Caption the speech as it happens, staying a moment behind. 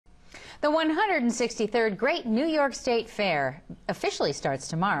The 163rd Great New York State Fair officially starts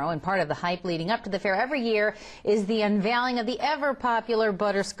tomorrow, and part of the hype leading up to the fair every year is the unveiling of the ever-popular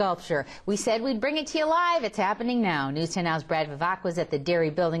butter sculpture. We said we'd bring it to you live. It's happening now. News 10 Now's Brad Vivak was at the Dairy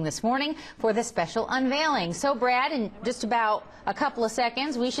Building this morning for the special unveiling. So, Brad, in just about a couple of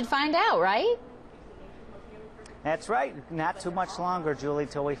seconds, we should find out, right? That's right. Not too much longer, Julie,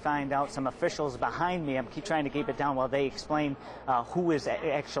 till we find out. Some officials behind me, I'm trying to keep it down while they explain who is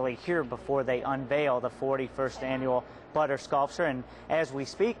actually here before they unveil the 41st annual butter sculpture. And as we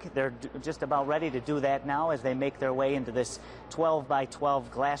speak, they're just about ready to do that now as they make their way into this 12 by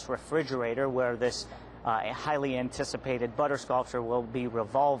 12 glass refrigerator where this highly anticipated butter sculpture will be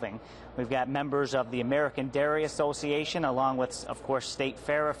revolving. We've got members of the American Dairy Association along with, of course, state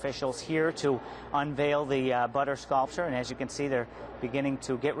fair officials here to unveil the butter sculpture. And as you can see, they're beginning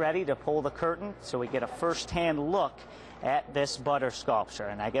to get ready to pull the curtain so we get a first-hand look at this butter sculpture.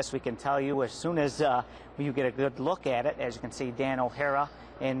 And I guess we can tell you as soon as you get a good look at it, as you can see Dan O'Hara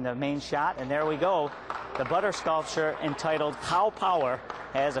in the main shot. And there we go. The butter sculpture entitled Cow Power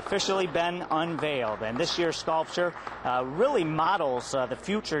has officially been unveiled. And this year's sculpture really models the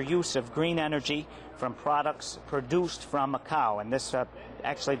future use of green energy from products produced from a cow. And this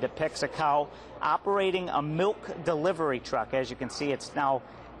actually depicts a cow operating a milk delivery truck. As you can see, it's now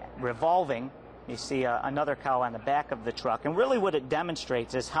revolving. You see another cow on the back of the truck. And really what it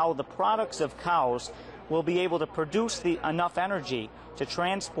demonstrates is how the products of cows will be able to produce enough energy to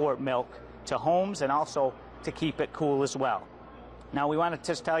transport milk to homes and also to keep it cool as well. Now, we want to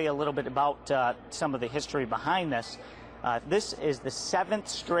just tell you a little bit about some of the history behind this. This is the 7th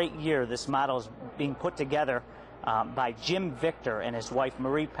straight year this model is being put together by Jim Victor and his wife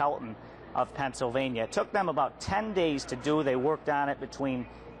Marie Pelton of Pennsylvania. It took them about 10 days to do. They worked on it between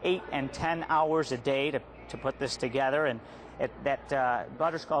 8 and 10 hours a day to put this together. And that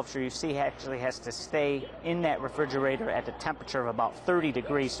butter sculpture you see actually has to stay in that refrigerator at a temperature of about 30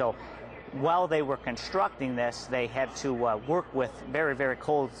 degrees. So while they were constructing this, they had to work with very, very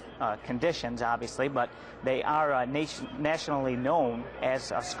cold conditions, obviously, but they are nationally known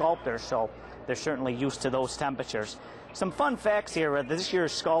as sculptors, so they're certainly used to those temperatures. Some fun facts here. This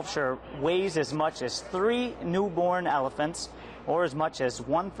year's sculpture weighs as much as 3 newborn elephants or as much as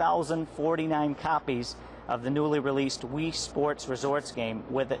 1,049 copies of the newly released Wii Sports Resorts game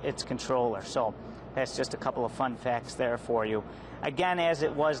with its controller. So that's just a couple of fun facts there for you. Again, as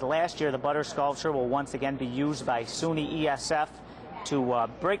it was last year, the butter sculpture will once again be used by SUNY ESF to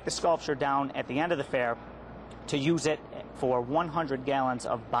break the sculpture down at the end of the fair to use it for 100 gallons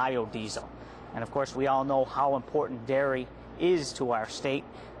of biodiesel. And of course, we all know how important dairy is to our state,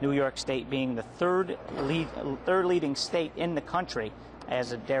 New York State being the third leading state in the country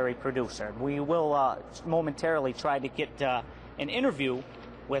as a dairy producer. We will momentarily try to get an interview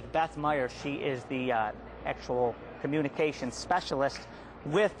with Beth Meyer. She is the actual communications specialist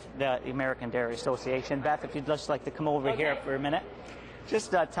with the American Dairy Association. Beth, if you'd just like to come over here for a minute.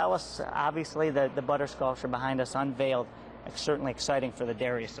 Just tell us, obviously, the butter sculpture behind us unveiled. It's certainly exciting for the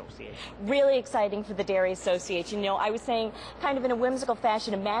Dairy Association. Really exciting for the Dairy Association. You know, I was saying, kind of in a whimsical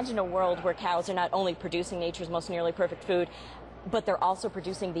fashion, imagine a world where cows are not only producing nature's most nearly perfect food, but they're also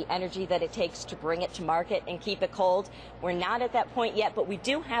producing the energy that it takes to bring it to market and keep it cold. We're not at that point yet, but we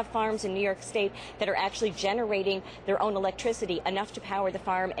do have farms in New York State that are actually generating their own electricity, enough to power the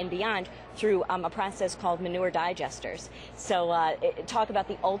farm and beyond, through a process called manure digesters. So talk about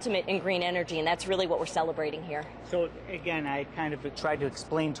the ultimate in green energy, and that's really what we're celebrating here. So again, I kind of tried to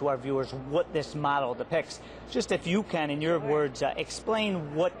explain to our viewers what this model depicts. Just if you can, in your words,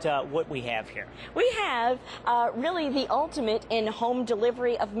 explain what we have here. We have really the ultimate in home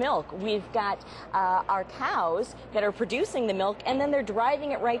delivery of milk. We've got our cows that are producing the milk, and then they're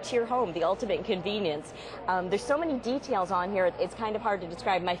driving it right to your home, the ultimate convenience. There's so many details on here, it's kind of hard to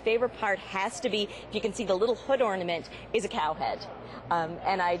describe. My favorite part has to be, if you can see the little hood ornament, is a cow head.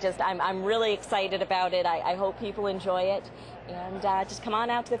 And I'm really excited about it. I hope people enjoy it. And just come on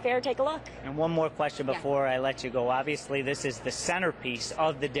out to the fair, take a look. And one more question before I let you go. Obviously, this is the centerpiece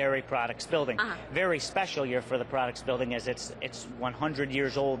of the Dairy Products Building. Very special year for the Products Building as it's 100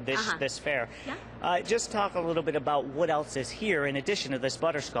 years old this fair. Just talk a little bit about what else is here in addition to this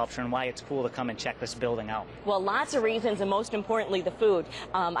butter sculpture and why it's cool to come and check this building out. Well, lots of reasons, and most importantly, the food.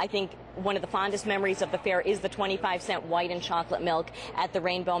 I think one of the fondest memories of the fair is the 25-cent white and chocolate milk at the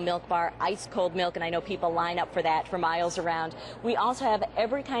Rainbow Milk Bar, ice cold milk, and I know people line up for that for miles around. We also have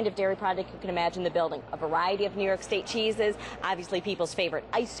every kind of dairy product you can imagine in the building, a variety of New York State cheeses, obviously people's favorite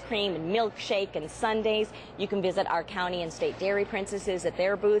ice cream and milkshake and sundaes. You can visit our county and state dairy princesses at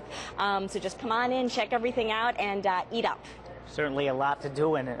their booth. So just come on in, check everything out, and eat up. Certainly a lot to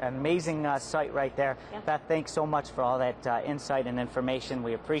do and an amazing site right there. Yeah. Beth, thanks so much for all that insight and information.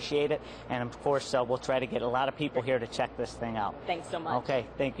 We appreciate it. And of course, we'll try to get a lot of people here to check this thing out. Thanks so much. Okay,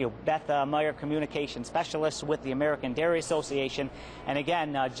 thank you. Beth Meyer, Communication Specialist with the American Dairy Association. And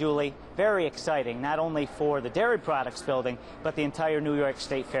again, Julie, very exciting, not only for the dairy products building, but the entire New York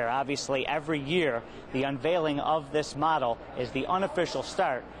State Fair. Obviously, every year, the unveiling of this model is the unofficial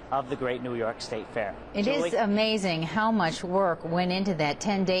start of the great New York State Fair. It is amazing how much work went into that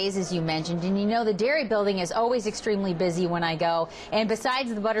 10 days, as you mentioned. And you know, the dairy building is always extremely busy when I go. And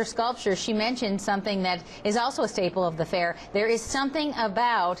besides the butter sculpture, she mentioned something that is also a staple of the fair. There is something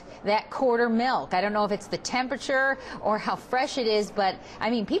about that quarter milk. I don't know if it's the temperature or how fresh it is, but I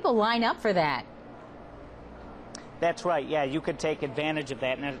mean, people line up for that. That's right. Yeah, you could take advantage of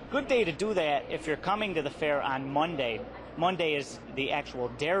that. And a good day to do that if you're coming to the fair on Monday. Monday is the actual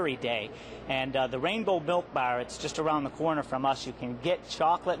dairy day. And the Rainbow Milk Bar, it's just around the corner from us. You can get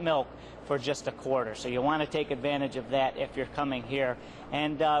chocolate milk for just $0.25. So you want to take advantage of that if you're coming here.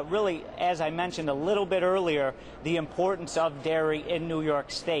 And really, as I mentioned a little bit earlier, the importance of dairy in New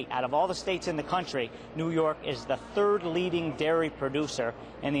York State. Out of all the states in the country, New York is the third leading dairy producer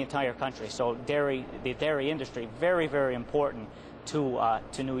in the entire country. So the dairy industry, very, very important to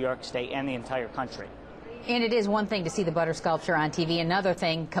New York State and the entire country. And it is one thing to see the butter sculpture on TV, another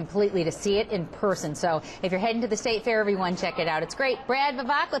thing completely to see it in person. So if you're heading to the State Fair, everyone check it out. It's great. Brad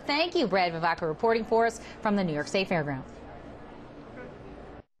Vivacqua, thank you. Brad Vivacqua reporting for us from the New York State Fairgrounds.